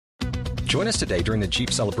Join us today during the Jeep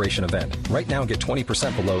Celebration event. Right now, get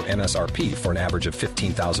 20% below MSRP for an average of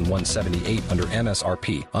 $15,178 under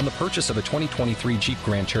MSRP on the purchase of a 2023 Jeep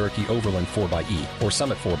Grand Cherokee Overland 4xE or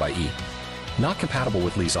Summit 4xE. Not compatible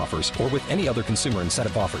with lease offers or with any other consumer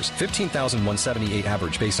incentive offers. $15,178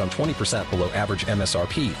 average based on 20% below average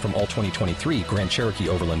MSRP from all 2023 Grand Cherokee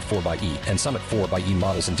Overland 4xE and Summit 4xE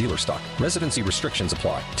models in dealer stock. Residency restrictions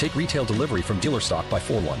apply. Take retail delivery from dealer stock by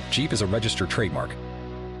 4/1. Jeep is a registered trademark.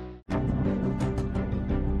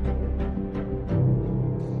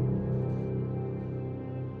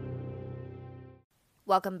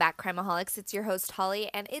 Welcome back, Crimeaholics. It's your host, Holly,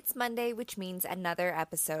 and it's Monday, which means another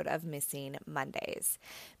episode of Missing Mondays.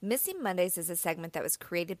 Missing Mondays is a segment that was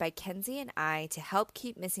created by Kenzie and I to help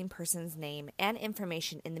keep missing persons' name and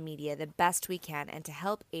information in the media the best we can and to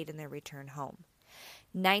help aid in their return home.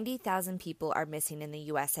 90,000 people are missing in the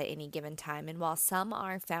U.S. at any given time, and while some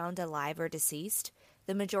are found alive or deceased,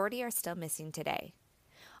 the majority are still missing today.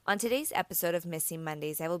 On today's episode of Missing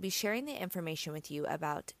Mondays, I will be sharing the information with you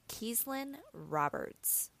about Keeslyn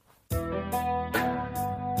Roberts.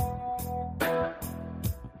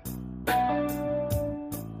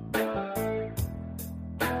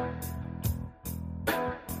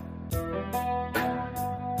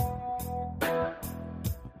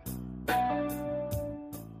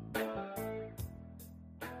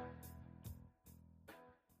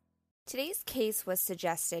 Today's case was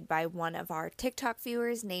suggested by one of our TikTok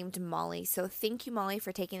viewers named Molly, so thank you, Molly,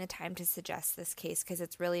 for taking the time to suggest this case because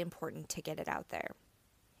it's really important to get it out there.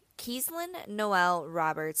 Keeslyn Noel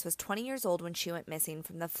Roberts was 20 years old when she went missing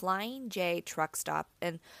from the Flying J truck stop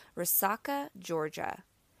in Resaca, Georgia.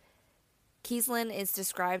 Keeslyn is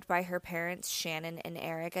described by her parents, Shannon and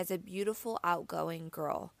Eric, as a beautiful, outgoing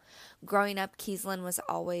girl. Growing up, Keeslyn was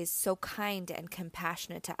always so kind and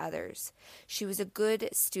compassionate to others. She was a good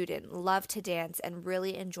student, loved to dance, and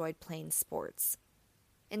really enjoyed playing sports.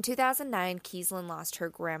 In 2009, Keeslyn lost her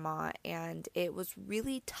grandma, and it was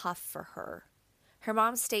really tough for her. Her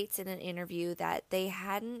mom states in an interview that they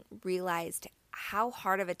hadn't realized how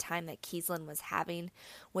hard of a time that Keeslyn was having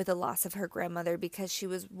with the loss of her grandmother because she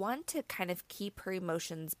was one to kind of keep her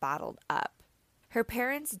emotions bottled up. Her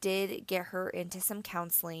parents did get her into some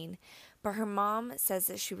counseling, but her mom says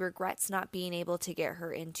that she regrets not being able to get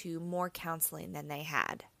her into more counseling than they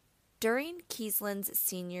had. During Keeslyn's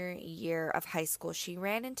senior year of high school, she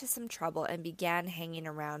ran into some trouble and began hanging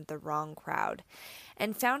around the wrong crowd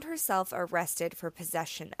and found herself arrested for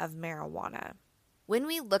possession of marijuana. When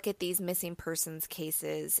we look at these missing persons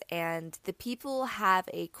cases and the people have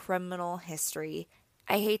a criminal history,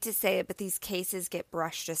 I hate to say it, but these cases get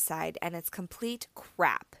brushed aside and it's complete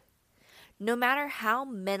crap. No matter how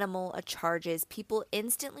minimal a charge is, people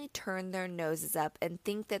instantly turn their noses up and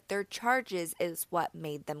think that their charges is what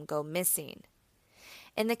made them go missing.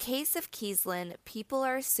 In the case of Keeslyn, people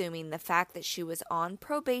are assuming the fact that she was on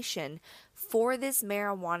probation for this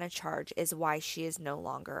marijuana charge is why she is no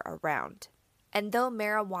longer around. And though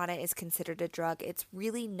marijuana is considered a drug, it's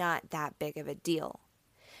really not that big of a deal.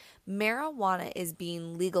 Marijuana is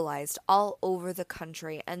being legalized all over the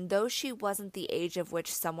country, and though she wasn't the age of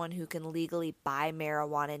which someone who can legally buy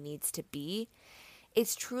marijuana needs to be,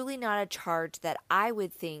 it's truly not a charge that I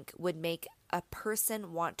would think would make a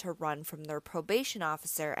person want to run from their probation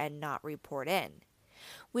officer and not report in,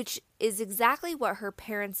 which is exactly what her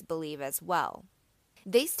parents believe as well.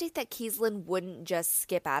 They state that Keeslyn wouldn't just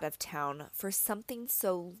skip out of town for something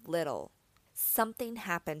so little. Something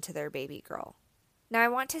happened to their baby girl. Now, I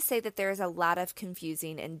want to say that there is a lot of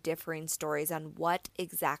confusing and differing stories on what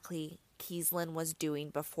exactly Keeslyn was doing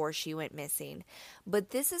before she went missing,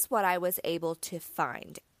 but this is what I was able to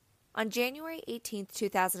find. On January 18,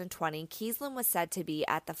 2020, Keeslyn was said to be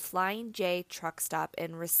at the Flying J truck stop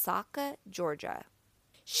in Resaca, Georgia.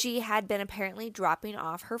 She had been apparently dropping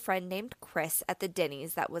off her friend named Chris at the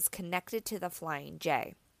Denny's that was connected to the Flying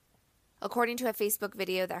J. According to a Facebook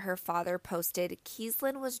video that her father posted,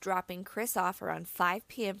 Keeslyn was dropping Chris off around 5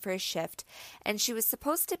 p.m. for his shift, and she was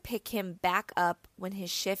supposed to pick him back up when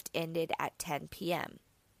his shift ended at 10 p.m.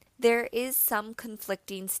 There is some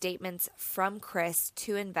conflicting statements from Chris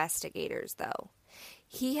to investigators, though.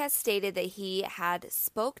 He has stated that he had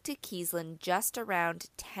spoke to Keeslyn just around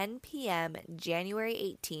 10 p.m. January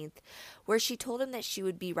 18th, where she told him that she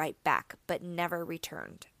would be right back, but never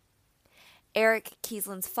returned. Eric,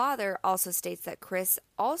 Keeslyn's father, also states that Chris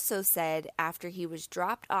also said after he was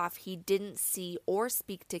dropped off he didn't see or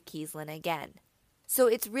speak to Keeslyn again. So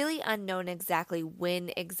it's really unknown exactly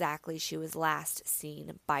when exactly she was last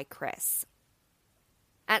seen by Chris.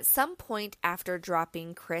 At some point after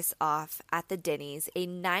dropping Chris off at the Denny's, a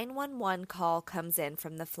 911 call comes in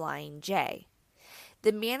from the Flying J.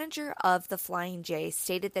 The manager of the Flying J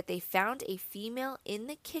stated that they found a female in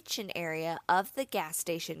the kitchen area of the gas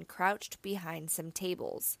station crouched behind some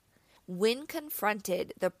tables. When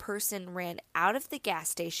confronted, the person ran out of the gas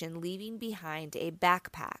station, leaving behind a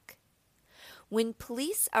backpack. When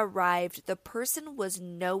police arrived, the person was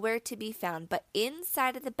nowhere to be found, but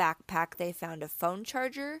inside of the backpack they found a phone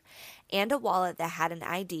charger and a wallet that had an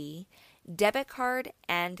ID, debit card,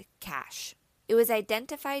 and cash. It was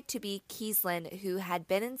identified to be Keeslyn, who had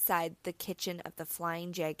been inside the kitchen of the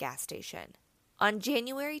Flying J gas station. On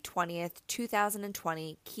January 20th,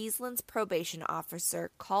 2020, Keeslyn's probation officer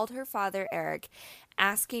called her father, Eric,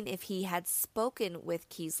 asking if he had spoken with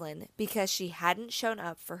Keeslyn because she hadn't shown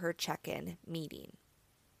up for her check-in meeting.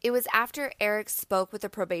 It was after Eric spoke with the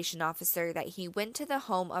probation officer that he went to the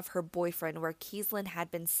home of her boyfriend where Keeslyn had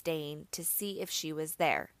been staying to see if she was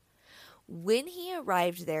there. When he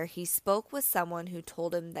arrived there, he spoke with someone who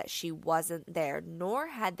told him that she wasn't there, nor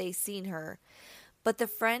had they seen her. But the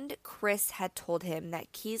friend Chris had told him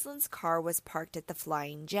that Keeslyn's car was parked at the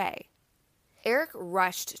Flying J. Eric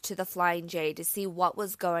rushed to the Flying J to see what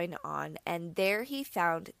was going on, and there he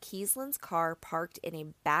found Keeslyn's car parked in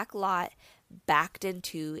a back lot, backed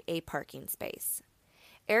into a parking space.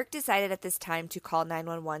 Eric decided at this time to call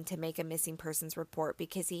 911 to make a missing persons report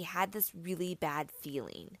because he had this really bad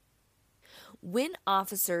feeling. When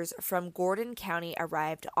officers from Gordon County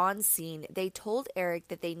arrived on scene, they told Eric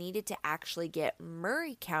that they needed to actually get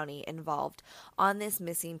Murray County involved on this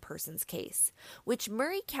missing persons case, which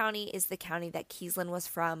Murray County is the county that Keeslyn was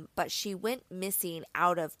from, but she went missing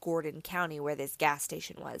out of Gordon County where this gas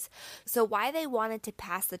station was. So why they wanted to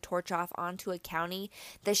pass the torch off onto a county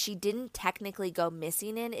that she didn't technically go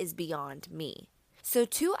missing in is beyond me. So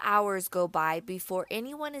 2 hours go by before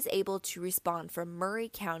anyone is able to respond from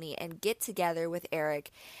Murray County and get together with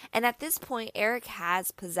Eric. And at this point, Eric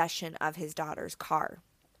has possession of his daughter's car.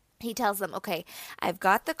 He tells them, okay, I've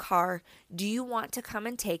got the car. Do you want to come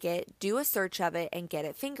and take it, do a search of it, and get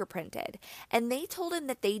it fingerprinted? And they told him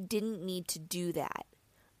that they didn't need to do that.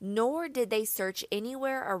 Nor did they search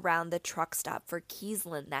anywhere around the truck stop for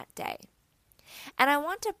Keeslyn that day. And I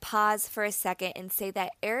want to pause for a second and say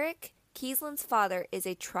that Eric, Keeslyn's father, is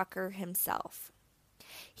a trucker himself.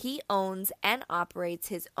 He owns and operates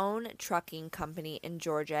his own trucking company in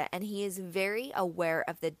Georgia, and he is very aware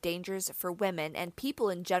of the dangers for women and people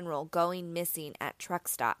in general going missing at truck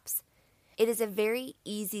stops. It is a very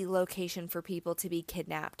easy location for people to be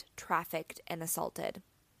kidnapped, trafficked, and assaulted.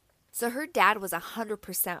 So her dad was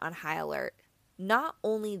 100% on high alert. Not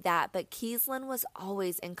only that, but Keeslyn was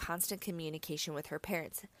always in constant communication with her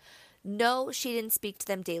parents. No, she didn't speak to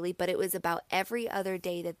them daily, but it was about every other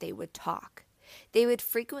day that they would talk. They would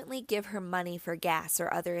frequently give her money for gas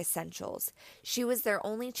or other essentials. She was their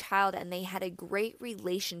only child, and they had a great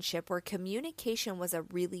relationship where communication was a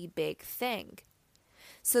really big thing.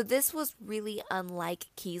 So this was really unlike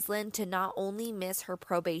Keeslyn to not only miss her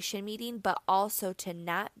probation meeting, but also to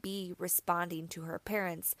not be responding to her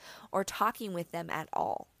parents or talking with them at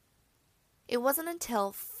all. It wasn't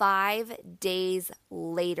until 5 days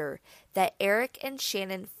later that Eric and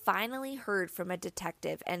Shannon finally heard from a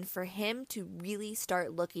detective and for him to really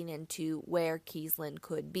start looking into where Keeslyn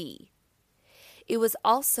could be. It was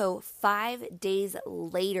also 5 days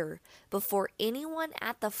later before anyone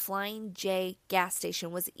at the Flying J gas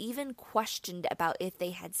station was even questioned about if they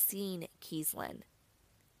had seen Keeslyn.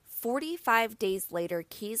 45 days later,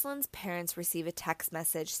 Keeslyn's parents receive a text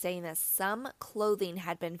message saying that some clothing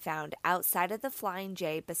had been found outside of the Flying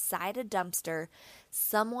J beside a dumpster,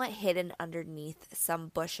 somewhat hidden underneath some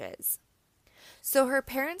bushes. So her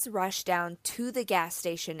parents rush down to the gas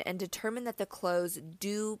station and determine that the clothes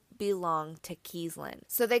do belong to Keeslyn.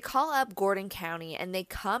 So they call up Gordon County and they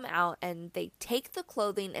come out and they take the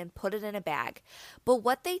clothing and put it in a bag. But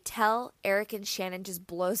what they tell Eric and Shannon just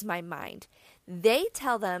blows my mind. They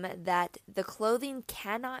tell them that the clothing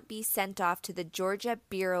cannot be sent off to the Georgia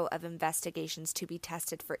Bureau of Investigations to be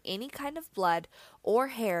tested for any kind of blood or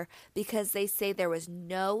hair because they say there was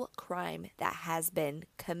no crime that has been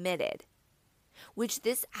committed. Which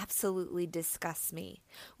this absolutely disgusts me.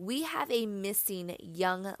 We have a missing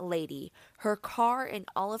young lady, her car and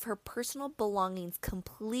all of her personal belongings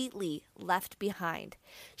completely left behind.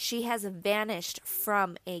 She has vanished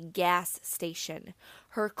from a gas station.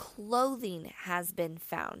 Her clothing has been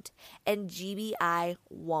found, and GBI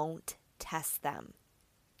won't test them.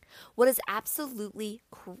 What is absolutely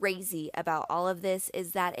crazy about all of this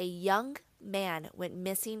is that a young man went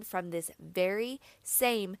missing from this very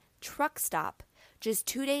same truck stop just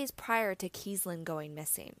 2 days prior to Keeslyn going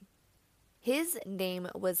missing. His name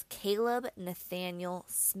was Caleb Nathaniel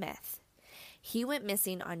Smith. He went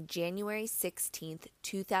missing on January 16th,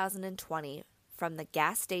 2020 from the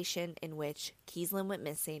gas station in which Keeslyn went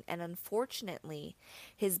missing, and unfortunately,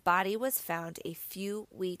 his body was found a few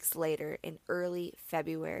weeks later in early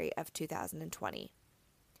February of 2020.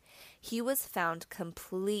 He was found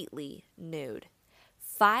completely nude,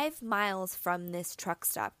 5 miles from this truck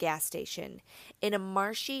stop gas station in a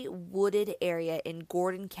marshy, wooded area in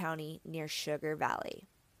Gordon County near Sugar Valley.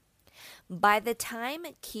 By the time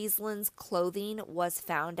Keeslyn's clothing was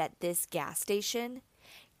found at this gas station,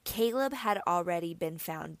 Caleb had already been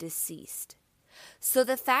found deceased. So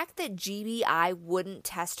the fact that GBI wouldn't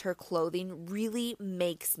test her clothing really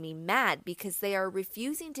makes me mad, because they are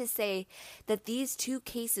refusing to say that these two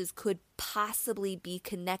cases could possibly be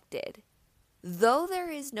connected. Though there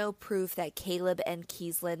is no proof that Caleb and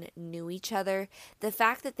Keeslyn knew each other, the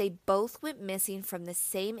fact that they both went missing from the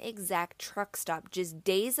same exact truck stop just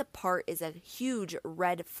days apart is a huge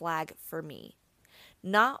red flag for me.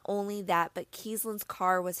 Not only that, but Keeslyn's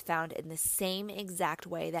car was found in the same exact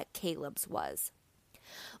way that Caleb's was.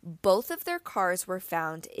 Both of their cars were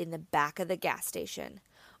found in the back of the gas station.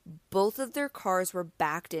 Both of their cars were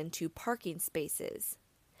backed into parking spaces.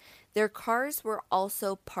 Their cars were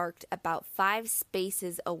also parked about 5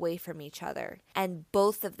 spaces away from each other, and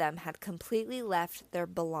both of them had completely left their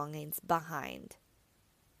belongings behind.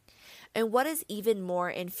 And what is even more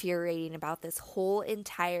infuriating about this whole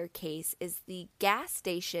entire case is the gas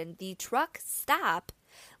station, the truck stop,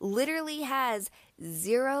 literally has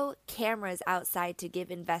 0 cameras outside to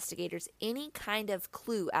give investigators any kind of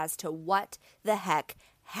clue as to what the heck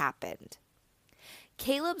happened.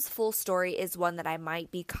 Caleb's full story is one that I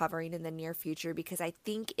might be covering in the near future, because I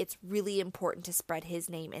think it's really important to spread his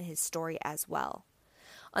name and his story as well.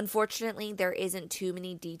 Unfortunately, there isn't too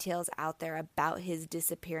many details out there about his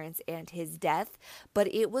disappearance and his death,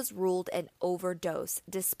 but it was ruled an overdose,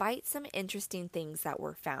 despite some interesting things that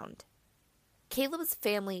were found. Caleb's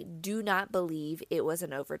family do not believe it was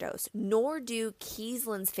an overdose, nor do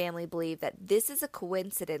Keeslyn's family believe that this is a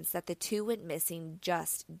coincidence that the two went missing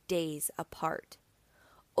just days apart.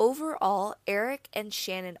 Overall, Eric and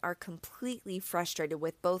Shannon are completely frustrated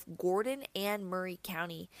with both Gordon and Murray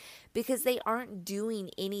County because they aren't doing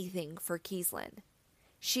anything for Keeslyn.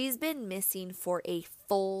 She's been missing for a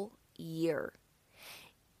full year.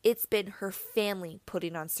 It's been her family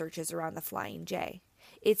putting on searches around the Flying J.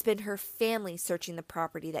 It's been her family searching the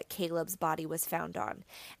property that Caleb's body was found on.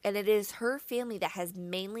 And it is her family that has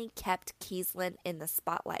mainly kept Keeslyn in the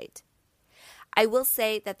spotlight. I will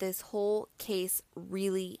say that this whole case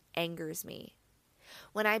really angers me.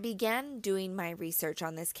 When I began doing my research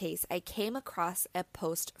on this case, I came across a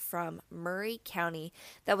post from Murray County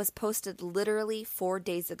that was posted literally 4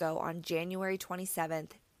 days ago on January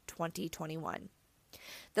 27th, 2021.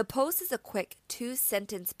 The post is a quick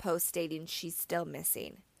 2-sentence post stating she's still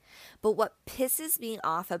missing. But what pisses me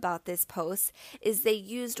off about this post is they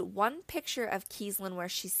used one picture of Keeslyn where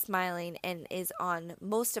she's smiling and is on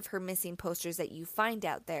most of her missing posters that you find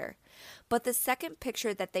out there. But the second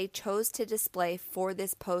picture that they chose to display for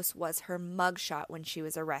this post was her mugshot when she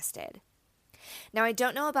was arrested. Now, I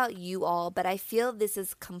don't know about you all, but I feel this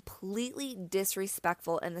is completely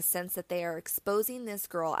disrespectful in the sense that they are exposing this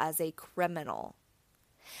girl as a criminal.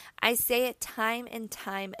 I say it time and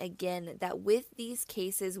time again that with these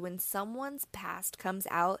cases, when someone's past comes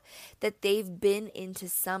out that they've been into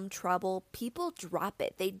some trouble, people drop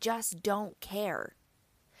it. They just don't care.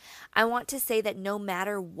 I want to say that no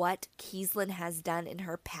matter what Keeslyn has done in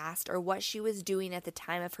her past or what she was doing at the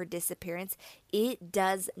time of her disappearance, it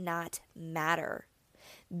does not matter.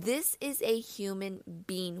 This is a human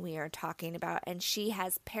being we are talking about, and she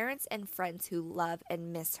has parents and friends who love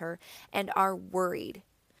and miss her and are worried.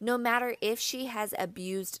 No matter if she has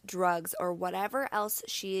abused drugs or whatever else,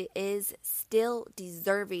 she is still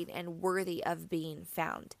deserving and worthy of being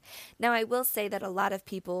found. Now, I will say that a lot of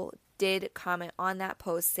people did comment on that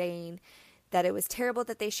post saying that it was terrible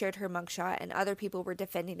that they shared her mugshot, and other people were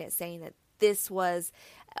defending it, saying that this was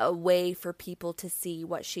a way for people to see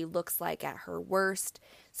what she looks like at her worst.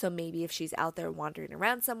 So maybe if she's out there wandering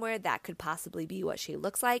around somewhere, that could possibly be what she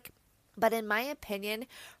looks like. But in my opinion,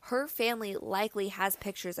 her family likely has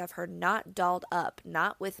pictures of her not dolled up,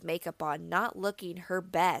 not with makeup on, not looking her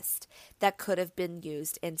best, that could have been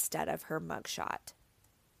used instead of her mugshot.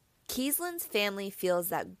 Keeslyn's family feels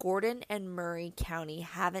that Gordon and Murray County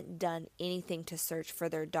haven't done anything to search for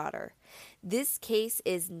their daughter. This case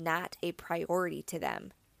is not a priority to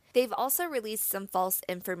them. They've also released some false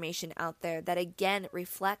information out there that again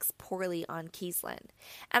reflects poorly on Keeslyn.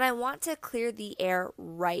 And I want to clear the air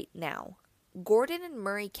right now. Gordon and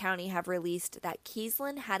Murray County have released that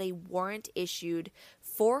Keeslyn had a warrant issued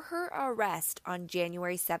for her arrest on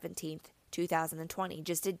January 17th, 2020,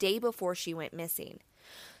 just a day before she went missing.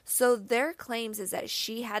 So their claims is that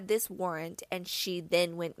she had this warrant and she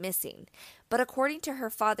then went missing. But according to her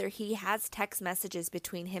father, he has text messages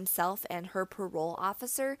between himself and her parole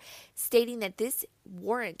officer stating that this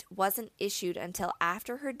warrant wasn't issued until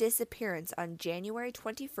after her disappearance on January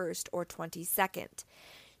 21st or 22nd,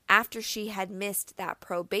 after she had missed that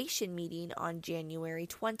probation meeting on January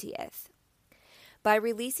 20th. By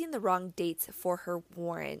releasing the wrong dates for her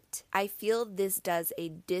warrant, I feel this does a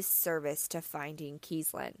disservice to finding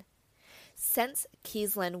Keeslyn. Since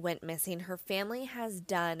Keeslyn went missing, her family has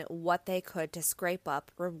done what they could to scrape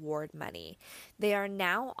up reward money. They are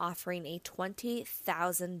now offering a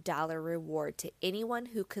 $20,000 reward to anyone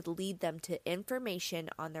who could lead them to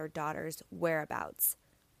information on their daughter's whereabouts.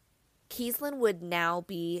 Keeslyn would now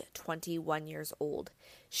be 21 years old.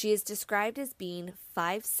 She is described as being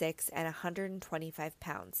 5'6" and 125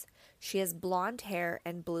 pounds. She has blonde hair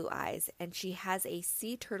and blue eyes, and she has a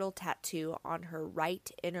sea turtle tattoo on her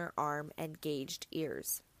right inner arm and gauged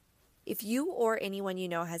ears. If you or anyone you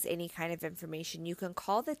know has any kind of information, you can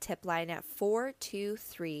call the tip line at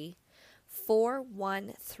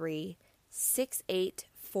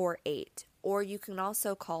 423-413-6848, or you can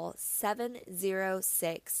also call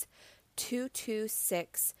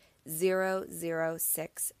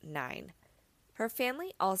 706-226-0069. Her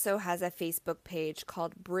family also has a Facebook page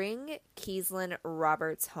called Bring Keeslyn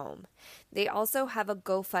Roberts Home. They also have a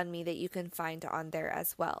GoFundMe that you can find on there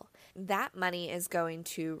as well. That money is going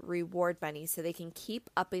to reward money so they can keep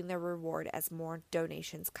upping their reward as more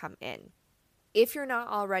donations come in. If you're not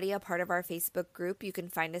already a part of our Facebook group, you can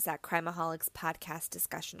find us at Crimeaholics Podcast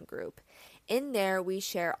Discussion Group. In there, we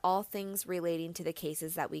share all things relating to the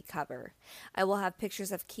cases that we cover. I will have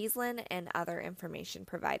pictures of Keeslyn and other information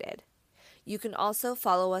provided. You can also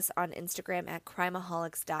follow us on Instagram at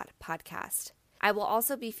crimeaholics.podcast. I will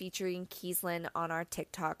also be featuring Keeslyn on our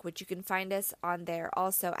TikTok, which you can find us on there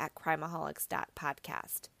also at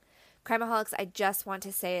crimeaholics.podcast. Crimeaholics, I just want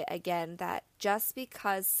to say again that just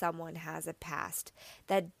because someone has a past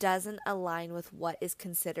that doesn't align with what is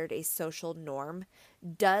considered a social norm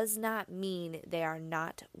does not mean they are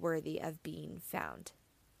not worthy of being found.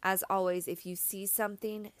 As always, if you see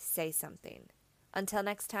something, say something. Until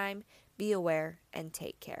next time, be aware and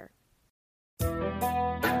take care.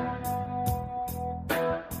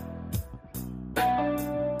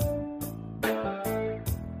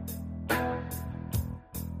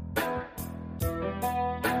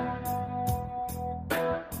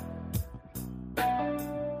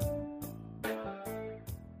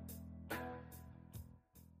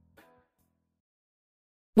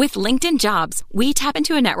 With LinkedIn Jobs, we tap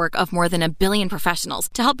into a network of more than 1 billion professionals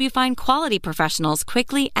to help you find quality professionals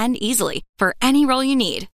quickly and easily for any role you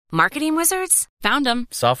need. Marketing wizards? Found them.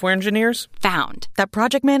 Software engineers? Found. That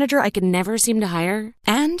project manager I could never seem to hire?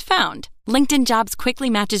 And found. LinkedIn Jobs quickly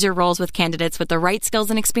matches your roles with candidates with the right skills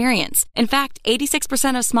and experience. In fact,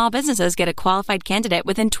 86% of small businesses get a qualified candidate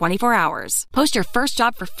within 24 hours. Post your first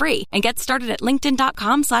job for free and get started at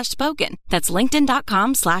linkedin.com/spoken. That's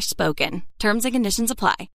linkedin.com/spoken. Terms and conditions apply.